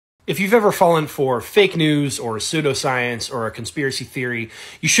If you've ever fallen for fake news or pseudoscience or a conspiracy theory,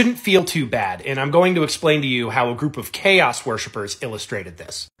 you shouldn't feel too bad, and I'm going to explain to you how a group of chaos worshippers illustrated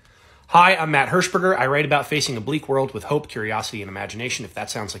this. Hi, I'm Matt Hirschberger. I write about facing a bleak world with hope, curiosity, and imagination. If that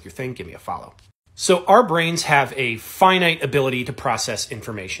sounds like your thing, give me a follow. So our brains have a finite ability to process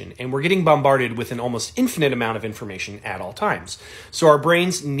information, and we're getting bombarded with an almost infinite amount of information at all times. So our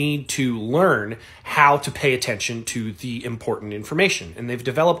brains need to learn how to pay attention to the important information, and they've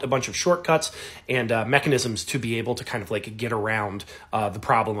developed a bunch of shortcuts and mechanisms to be able to kind of like get around the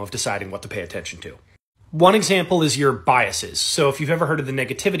problem of deciding what to pay attention to. One example is your biases. So if you've ever heard of the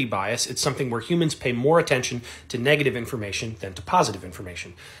negativity bias, it's something where humans pay more attention to negative information than to positive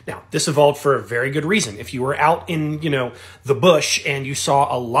information. Now, this evolved for a very good reason. If you were out in, the bush and you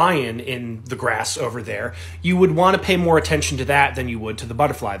saw a lion in the grass over there, you would want to pay more attention to that than you would to the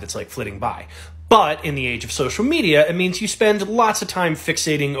butterfly that's like flitting by. But in the age of social media, it means you spend lots of time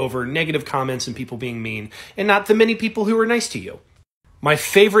fixating over negative comments and people being mean, and not the many people who are nice to you. My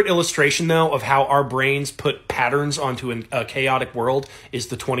favorite illustration, though, of how our brains put patterns onto a chaotic world is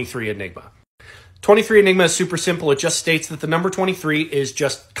the 23 Enigma. 23 Enigma is super simple. It just states that the number 23 is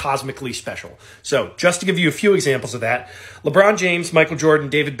just cosmically special. So just to give you a few examples of that, LeBron James, Michael Jordan,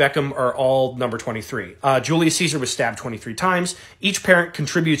 David Beckham are all number 23. Julius Caesar was stabbed 23 times. Each parent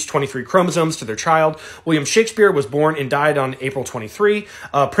contributes 23 chromosomes to their child. William Shakespeare was born and died on April 23.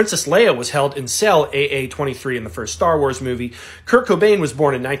 Princess Leia was held in cell AA-23 in the first Star Wars movie. Kurt Cobain was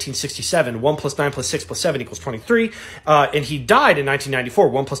born in 1967. 1 plus 9 plus 6 plus 7 equals 23. And he died in 1994.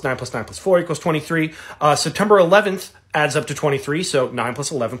 1 plus 9 plus 9 plus 4 equals 23. September 11th adds up to 23, so 9 plus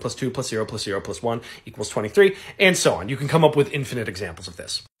 11 plus 2 plus 0 plus 0 plus 1 equals 23, and so on. You can come up with infinite examples of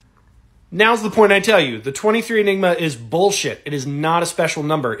this. Now's the point I tell you. The 23 Enigma is bullshit. It is not a special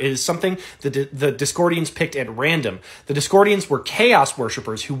number. It is something that the Discordians picked at random. The Discordians were chaos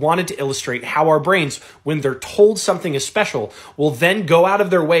worshippers who wanted to illustrate how our brains, when they're told something is special, will then go out of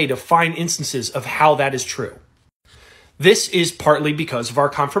their way to find instances of how that is true. This is partly because of our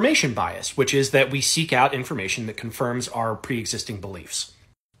confirmation bias, which is that we seek out information that confirms our pre-existing beliefs.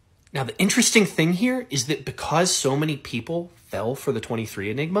 Now, the interesting thing here is that because so many people fell for the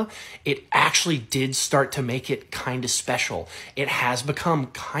 23 Enigma, it actually did start to make it kind of special. It has become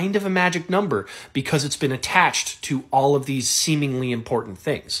kind of a magic number because it's been attached to all of these seemingly important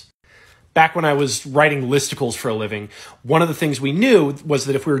things. Back when I was writing listicles for a living, one of the things we knew was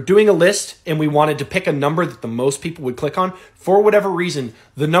that if we were doing a list and we wanted to pick a number that the most people would click on, for whatever reason,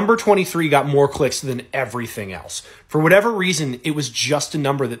 the number 23 got more clicks than everything else. For whatever reason, it was just a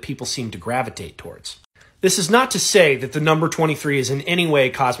number that people seemed to gravitate towards. This is not to say that the number 23 is in any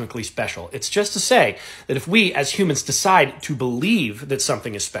way cosmically special. It's just to say that if we as humans decide to believe that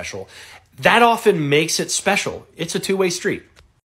something is special, that often makes it special. It's a two-way street.